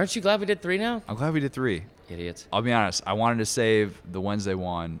again. Aren't you glad we did 3 now? I'm glad we did 3. Idiots. I'll be honest. I wanted to save the Wednesday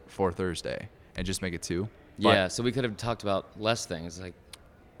one for Thursday and just make it 2. Yeah, so we could have talked about less things. Like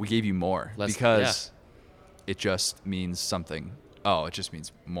we gave you more Less- because it just means something. Oh, it just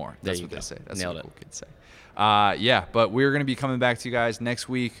means more. There That's you what they go. say. That's Nailed what it. people could say. Yeah, but we're going to be coming back to you guys next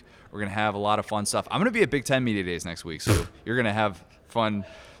week. We're going to have a lot of fun stuff. I'm going to be at Big Ten Media Days next week, so you're going to have fun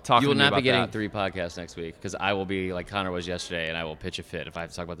talking you will to me not about be getting that. 3 podcasts next week because I will be like Connor was yesterday, and I will pitch a fit if I have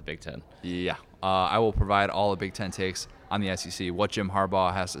to talk about the Big Ten. Yeah, I will provide all the Big Ten takes on the SEC, what Jim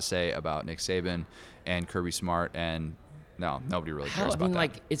Harbaugh has to say about Nick Saban and Kirby Smart, and no, nobody really cares about that.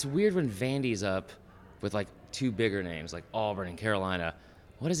 Like it's weird when Vandy's up with like 2 bigger names like Auburn and Carolina.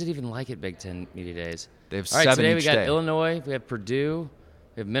 What is it even like at Big Ten Media Days? They have All right, 7 today we each got day. Illinois, we have Purdue,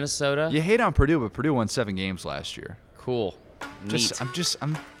 we have Minnesota. You hate on Purdue, but Purdue won 7 games last year. Cool. Neat. I'm just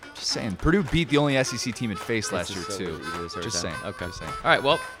saying. Purdue beat the only SEC team it faced last This year is so too. weird. You do this every Just time. saying. Okay. Just saying. All right,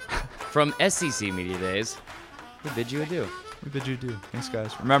 well, from SEC Media Days, we bid you adieu. We bid you adieu. Thanks,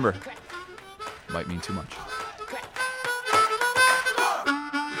 guys. Remember, might mean too much.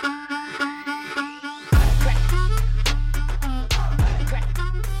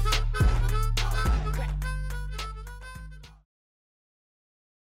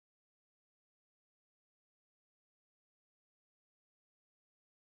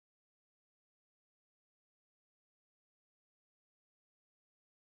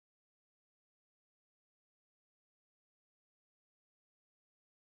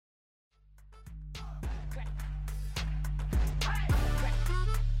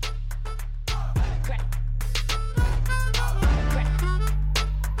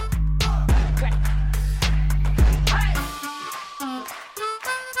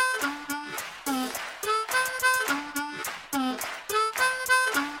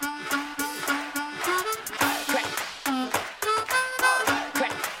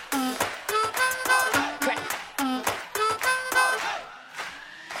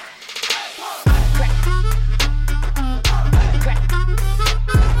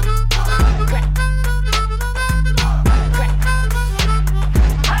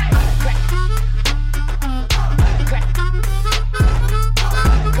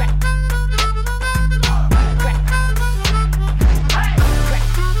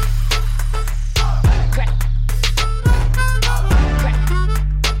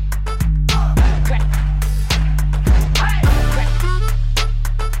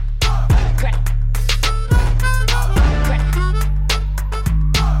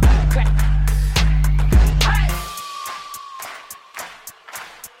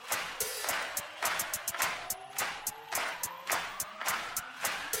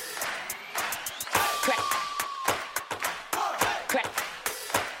 Crack.